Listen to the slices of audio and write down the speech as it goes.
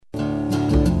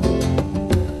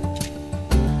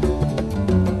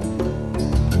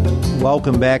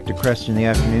Welcome back to Crest in the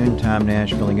Afternoon. Tom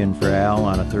Nash filling in for Al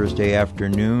on a Thursday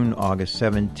afternoon, August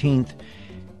 17th.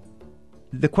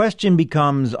 The question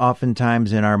becomes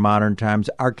oftentimes in our modern times,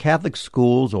 are Catholic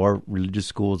schools or religious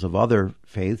schools of other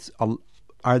faiths,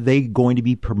 are they going to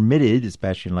be permitted,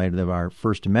 especially in light of our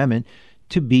First Amendment,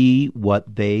 to be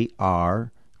what they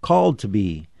are called to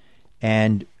be?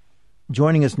 And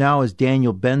joining us now is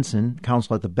Daniel Benson,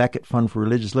 counsel at the Becket Fund for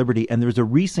Religious Liberty. And there's a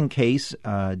recent case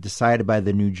decided by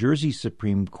the New Jersey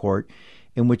Supreme Court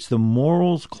in which the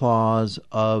morals clause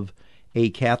of a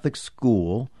Catholic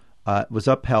school was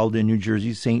upheld in New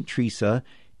Jersey, St. Teresa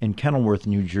in Kenilworth,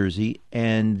 New Jersey.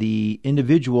 And the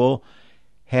individual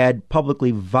had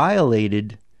publicly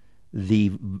violated the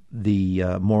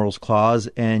morals clause,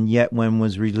 and yet when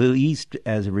was released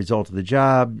as a result of the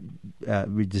job,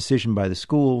 decision by the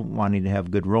school wanting to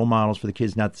have good role models for the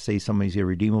kids, not to say somebody's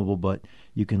irredeemable, but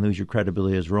you can lose your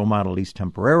credibility as a role model, at least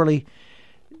temporarily.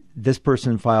 This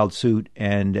person filed suit,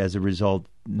 and as a result,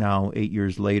 now 8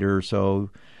 years later or so,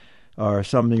 or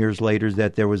some years later,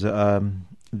 that there was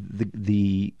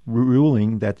the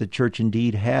ruling that the church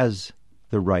indeed has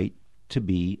the right to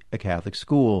be a Catholic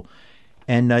school.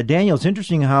 And Daniel, it's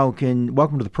interesting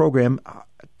welcome to the program.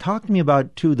 Talk to me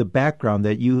about, too, the background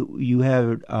that you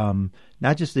have,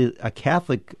 not just a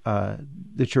Catholic,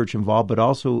 the church involved, but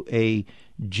also a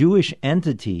Jewish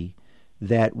entity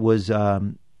that was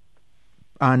on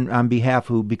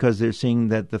behalf because they're seeing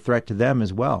that the threat to them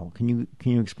as well. Can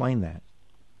you explain that?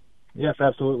 Yes,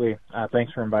 absolutely.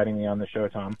 Thanks for inviting me on the show,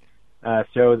 Tom.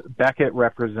 So Becket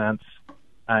represents,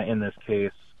 in this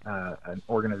case, an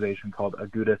organization called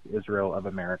Agudath Israel of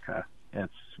America.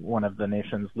 It's one of the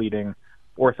nation's leading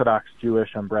Orthodox Jewish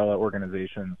umbrella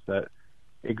organizations that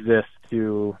exist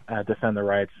to defend the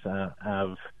rights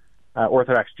of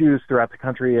Orthodox Jews throughout the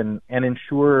country and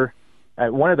ensure,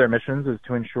 one of their missions is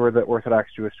to ensure that Orthodox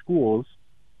Jewish schools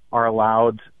are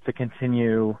allowed to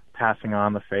continue passing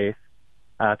on the faith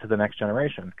to the next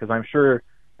generation. Because I'm sure,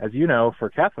 as you know, for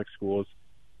Catholic schools,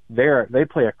 they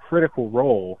play a critical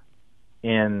role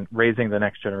in raising the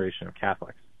next generation of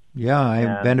Catholics. Yeah,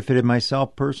 I benefited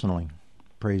myself personally.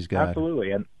 Praise God. Absolutely,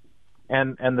 and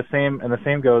the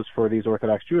same goes for these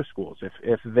Orthodox Jewish schools.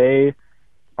 If they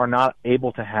are not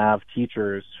able to have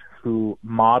teachers who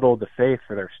model the faith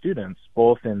for their students,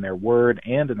 both in their word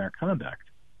and in their conduct,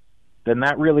 then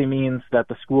that really means that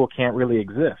the school can't really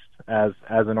exist as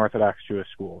an Orthodox Jewish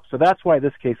school. So that's why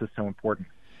this case is so important.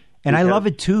 And I love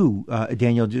it, too,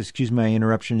 Daniel, just excuse my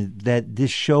interruption, that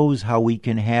this shows how we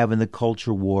can have in the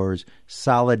culture wars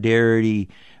solidarity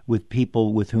with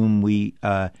people with whom we,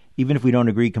 even if we don't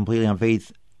agree completely on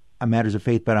faith, on matters of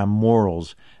faith, but on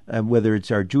morals, whether it's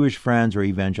our Jewish friends or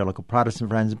evangelical Protestant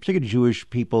friends, in particular Jewish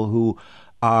people who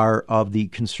are of the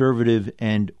conservative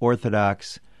and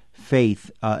Orthodox faith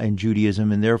in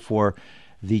Judaism, and therefore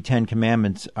the Ten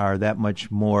Commandments are that much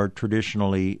more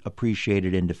traditionally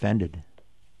appreciated and defended.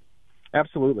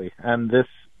 Absolutely, and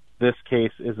this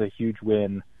case is a huge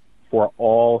win for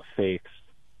all faiths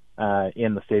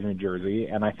in the state of New Jersey,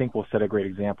 and I think will set a great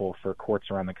example for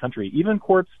courts around the country, even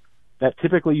courts that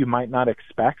typically you might not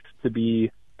expect to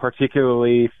be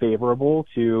particularly favorable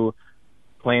to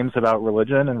claims about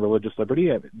religion and religious liberty.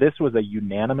 This was a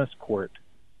unanimous court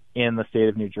in the state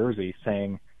of New Jersey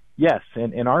saying, yes,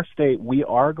 in our state we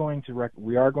are going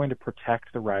to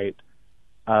protect the right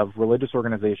of religious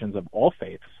organizations of all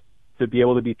faiths to be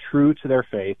able to be true to their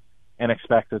faith and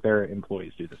expect that their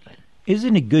employees do the same.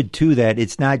 Isn't it good, too, that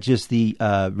it's not just the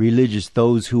religious,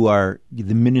 those who are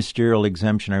the ministerial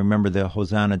exemption? I remember the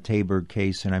Hosanna Tabor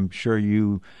case, and I'm sure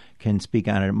you can speak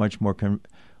on it much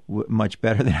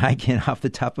better than I can off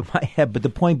the top of my head. But the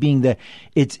point being that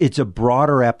it's a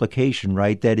broader application,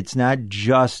 right? That it's not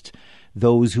just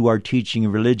those who are teaching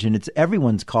religion. It's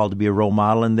everyone's called to be a role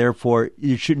model, and therefore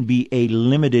it shouldn't be a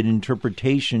limited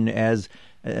interpretation as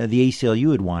the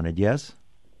ACLU had wanted, yes?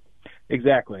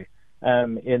 Exactly.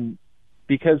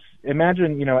 Because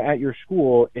imagine, at your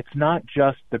school, it's not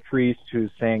just the priest who's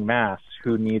saying Mass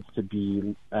who needs to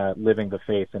be living the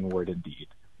faith in word and deed.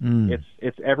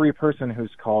 It's every person who's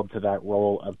called to that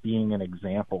role of being an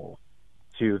example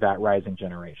to that rising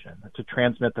generation, to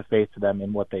transmit the faith to them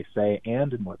in what they say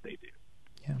and in what they do.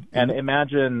 Yeah. And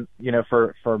imagine,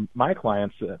 for my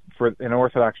clients, for an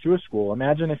Orthodox Jewish school,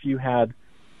 imagine if you had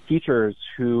teachers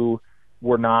who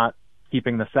were not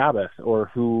keeping the Sabbath or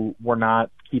who were not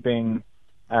keeping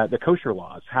the kosher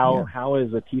laws. How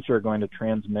is a teacher going to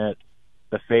transmit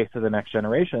the faith to the next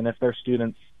generation if their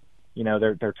students,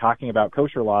 they're talking about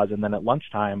kosher laws, and then at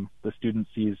lunchtime the student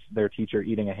sees their teacher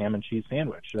eating a ham and cheese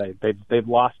sandwich? They've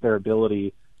lost their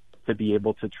ability to be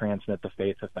able to transmit the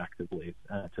faith effectively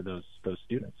to those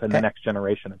students and the next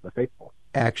generation of the faithful.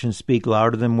 Actions speak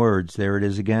louder than words. There it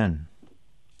is again.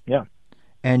 Yeah.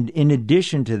 And in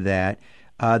addition to that,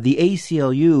 the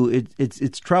ACLU,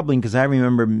 it's troubling because I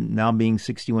remember now being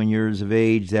 61 years of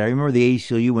age that I remember the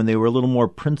ACLU when they were a little more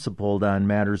principled on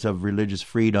matters of religious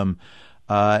freedom.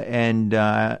 And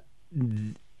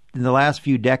in the last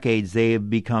few decades, they have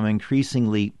become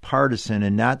increasingly partisan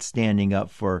and not standing up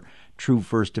for true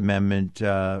First Amendment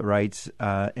rights.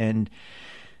 And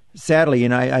sadly,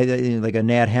 and I like a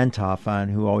Nat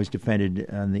Hentoff, who always defended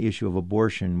on the issue of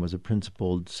abortion, was a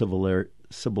principled civil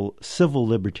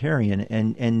libertarian,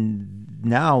 and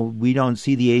now we don't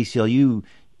see the ACLU.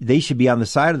 They should be on the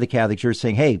side of the Catholic Church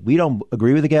saying, hey, we don't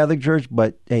agree with the Catholic Church,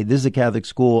 but hey, this is a Catholic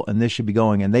school and this should be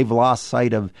going. And they've lost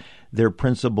sight of their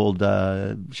principled,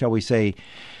 shall we say,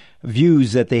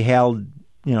 views that they held,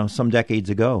 some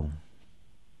decades ago.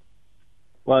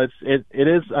 Well, it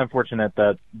is unfortunate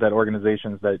that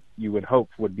organizations that you would hope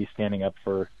would be standing up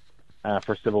for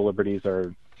civil liberties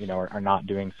are not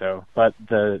doing so. But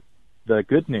the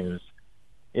good news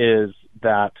is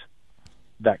that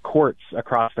courts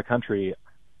across the country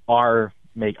are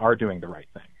doing the right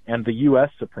thing, and the U.S.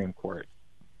 Supreme Court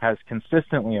has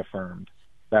consistently affirmed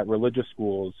that religious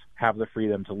schools have the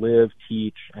freedom to live,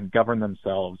 teach, and govern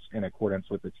themselves in accordance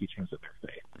with the teachings of their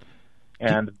faith.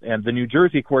 And the New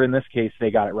Jersey court in this case, they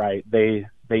got it right. They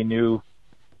knew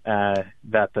that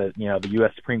the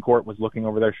U.S. Supreme Court was looking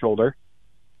over their shoulder,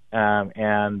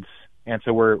 and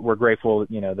so we're grateful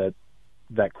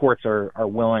that courts are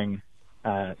willing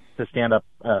to stand up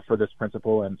for this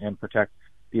principle and protect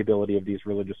the ability of these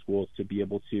religious schools to be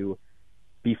able to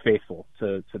be faithful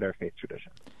to their faith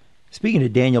tradition. Speaking to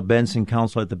Daniel Benson,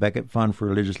 counsel at the Becket Fund for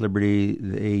Religious Liberty,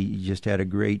 they just had a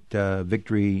great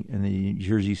victory in the New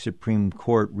Jersey Supreme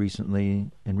Court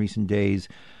in recent days,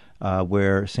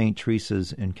 where St.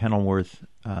 Teresa's in Kenilworth,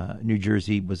 New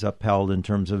Jersey, was upheld in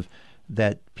terms of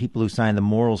that people who sign the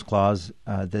morals clause,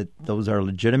 that those are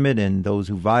legitimate, and those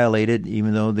who violate it,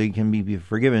 even though they can be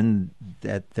forgiven,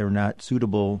 that they're not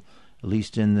suitable, at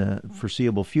least in the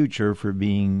foreseeable future, for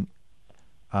being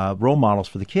role models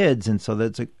for the kids. And so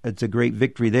it's a great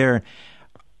victory there.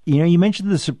 You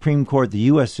mentioned the Supreme Court, the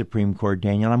U.S. Supreme Court,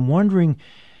 Daniel. I'm wondering,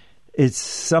 it's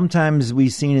sometimes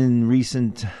we've seen in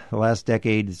the last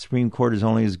decade, the Supreme Court is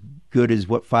only as good as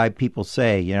what five people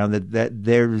say. That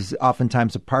there's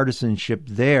oftentimes a partisanship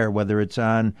there, whether it's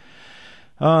on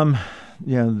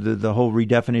the whole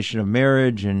redefinition of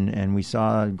marriage, and we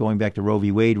saw going back to Roe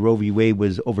v. Wade. Roe v. Wade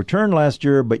was overturned last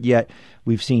year, but yet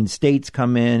we've seen states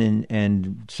come in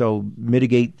and so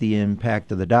mitigate the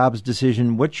impact of the Dobbs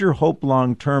decision. What's your hope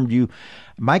long term?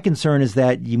 My concern is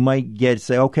that you might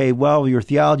say, okay, well, your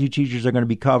theology teachers are going to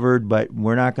be covered, but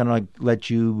we're not going to let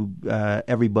you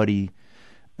everybody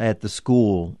at the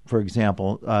school, for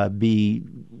example, be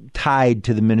tied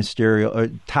to the ministerial or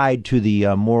tied to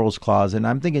the morals clause. And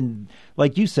I'm thinking,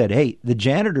 like you said, hey, the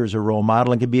janitor's a role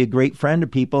model and can be a great friend to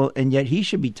people, and yet he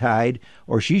should be tied,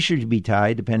 or she should be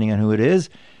tied, depending on who it is,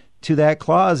 to that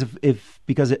clause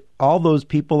because all those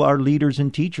people are leaders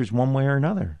and teachers one way or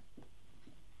another.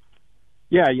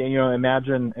 Yeah,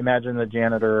 imagine the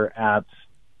janitor at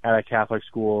a Catholic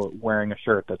school wearing a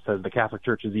shirt that says the Catholic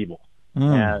Church is evil.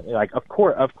 And of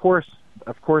course,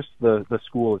 the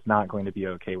school is not going to be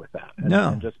okay with that.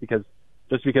 And just because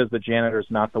the janitor is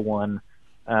not the one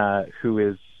who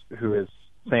is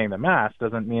saying the mass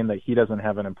doesn't mean that he doesn't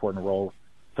have an important role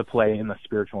to play in the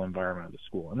spiritual environment of the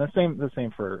school. And the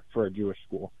same for a Jewish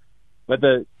school. But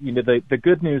the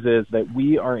good news is that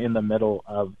we are in the middle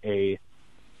of a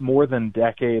more than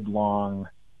decade-long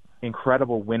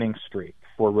incredible winning streak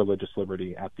for religious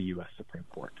liberty at the U.S. Supreme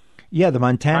Court. Yeah, the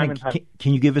Montana.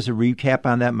 Can you give us a recap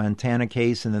on that Montana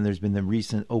case, and then there's been the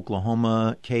recent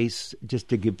Oklahoma case, just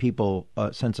to give people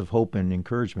a sense of hope and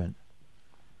encouragement?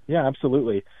 Yeah,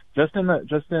 absolutely. Just in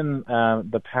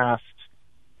the past,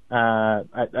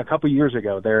 a couple years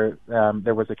ago, there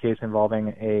was a case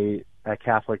involving a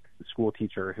Catholic school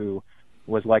teacher who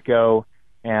was let go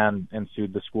and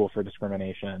sued the school for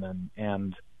discrimination,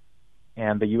 and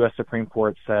the U.S. Supreme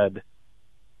Court said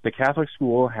the Catholic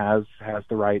school has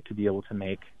the right to be able to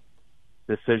make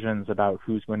decisions about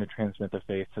who's going to transmit the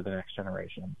faith to the next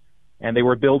generation. And they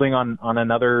were building on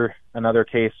another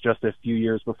case just a few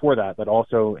years before that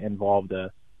also involved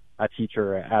a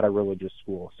teacher at a religious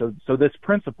school. So this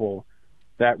principle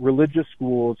that religious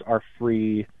schools are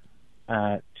free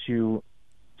to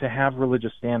have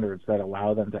religious standards that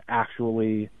allow them to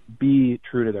actually be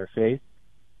true to their faith,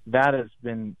 that has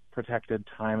been protected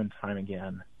time and time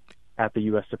again at the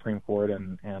U.S. Supreme Court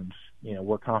and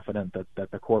we're confident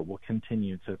that the court will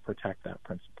continue to protect that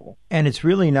principle. And it's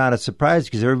really not a surprise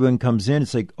because everyone comes in,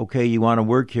 it's like, okay, you want to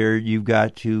work here, you've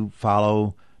got to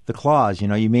follow the clause.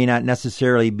 You may not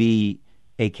necessarily be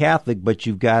a Catholic, but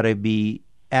you've got to be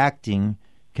acting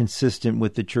consistent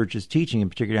with the church's teaching, in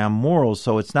particular on morals.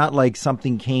 So it's not like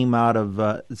something came out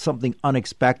of something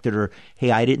unexpected or,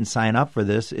 hey, I didn't sign up for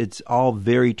this. It's all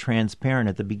very transparent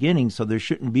at the beginning, so there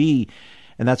shouldn't be,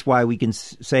 and that's why we can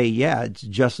say, yeah, it's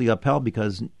justly upheld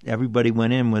because everybody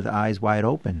went in with eyes wide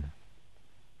open.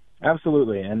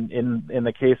 Absolutely. And in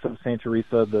the case of St.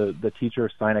 Teresa, the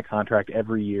teachers sign a contract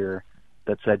every year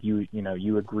that said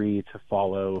you agree to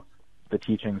follow the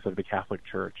teachings of the Catholic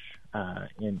Church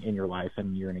in your life,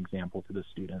 and you're an example to the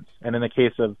students. And in the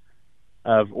case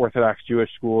of Orthodox Jewish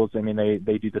schools, I mean,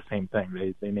 they do the same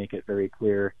thing. They make it very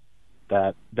clear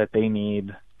that they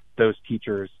need those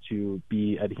teachers to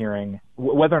be adhering,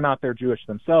 whether or not they're Jewish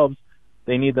themselves,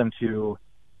 they need them to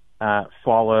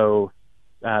follow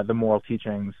the moral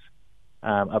teachings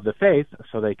of the faith,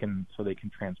 so they can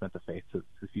transmit the faith to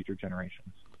future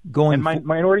generations.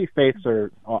 Minority faiths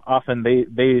are often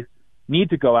they need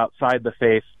to go outside the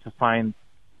faith to find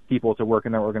people to work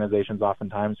in their organizations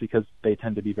oftentimes because they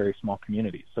tend to be very small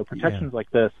communities. So protections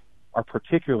like this are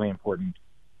particularly important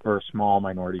for small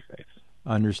minority faiths.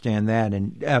 Understand that.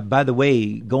 And by the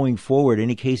way, going forward,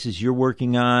 any cases you're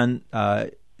working on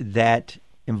that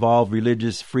involve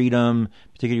religious freedom,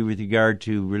 particularly with regard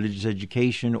to religious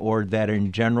education, or that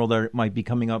in general that might be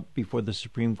coming up before the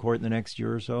Supreme Court in the next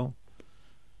year or so?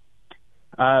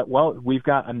 Well, we've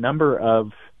got a number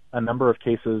of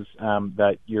cases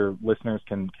that your listeners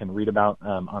can read about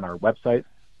on our website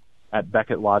at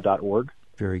beckettlaw.org.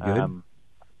 Very good.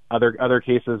 Other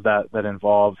cases that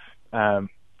involve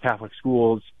Catholic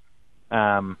schools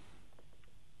and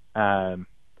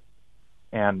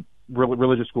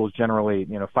religious schools generally,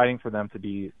 fighting for them to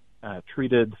be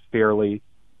treated fairly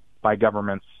by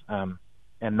governments and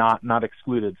not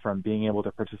excluded from being able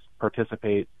to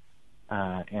participate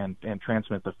and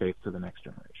transmit the faith to the next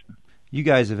generation. You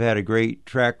guys have had a great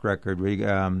track record.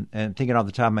 And thinking off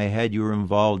the top of my head, you were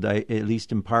involved, at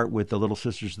least in part, with the Little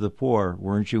Sisters of the Poor,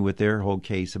 weren't you, with their whole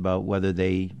case about whether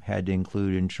they had to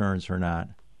include insurance or not?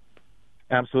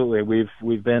 Absolutely.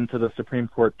 We've been to the Supreme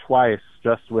Court twice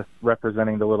just with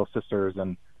representing the Little Sisters,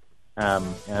 and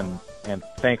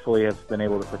thankfully have been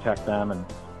able to protect them,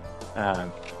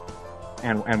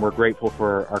 and we're grateful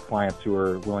for our clients who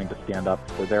are willing to stand up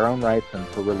for their own rights and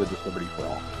for religious liberty for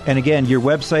all. And again, your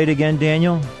website again,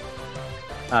 Daniel?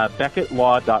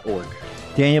 BeckettLaw.org.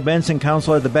 Daniel Benson,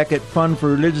 counselor at the Beckett Fund for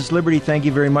Religious Liberty. Thank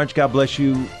you very much. God bless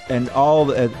you and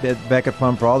all at Beckett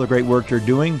Fund for all the great work you're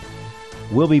doing.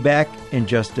 We'll be back in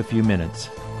just a few minutes.